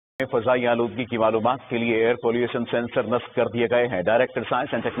فضائی آلودگی کی معلومات کے لیے ایئر پولیوشن سینسر نصب کر دیے گئے ہیں۔ ڈائریکٹر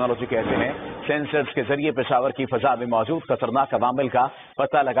سائنس اینڈ ٹیکنالوجی کہتے ہیں سینسرز کے ذریعے پشاور کی فضا میں موجود خطرناک عوامل کا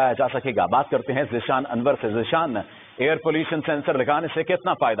پتہ لگایا جا سکے گا۔ بات کرتے ہیں ذیشان انور سے۔ ذیشان، ایئر پولیوشن سینسر لگانے سے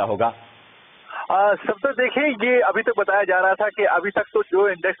کتنا فائدہ ہوگا؟ سب تو دیکھیں، یہ ابھی تک بتایا جا رہا تھا کہ ابھی تک تو جو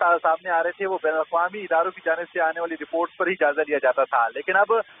انڈیکس سامنے آ رہے تھے وہ بین الاقوامی اداروں کی جانب سے آنے والی رپورٹس پر ہی جائزہ لیا جاتا تھا، لیکن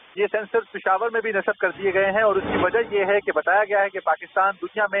اب یہ سینسر پشاور میں بھی نصب کر دیے گئے ہیں اور اس کی وجہ یہ ہے کہ بتایا گیا ہے کہ پاکستان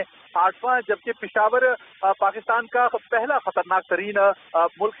دنیا میں 8واں جبکہ پشاور پاکستان کا پہلا خطرناک ترین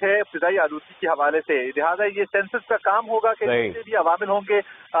ملک ہے فضائی آلودگی کے حوالے سے، لہٰذا یہ سینسر کا کام ہوگا کہ جتنے بھی عوامل ہوں گے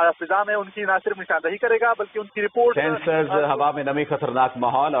فضا میں ان کی نہ صرف نشاندہی کرے گا بلکہ ان کی رپورٹ سینسرز ہوا میں نمی، خطرناک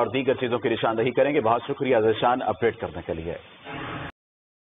ماحول اور دیگر چیزوں کی نشاندہی کریں گے۔ بہت شکریہ ذیشان اپڈیٹ کرنے کے لیے۔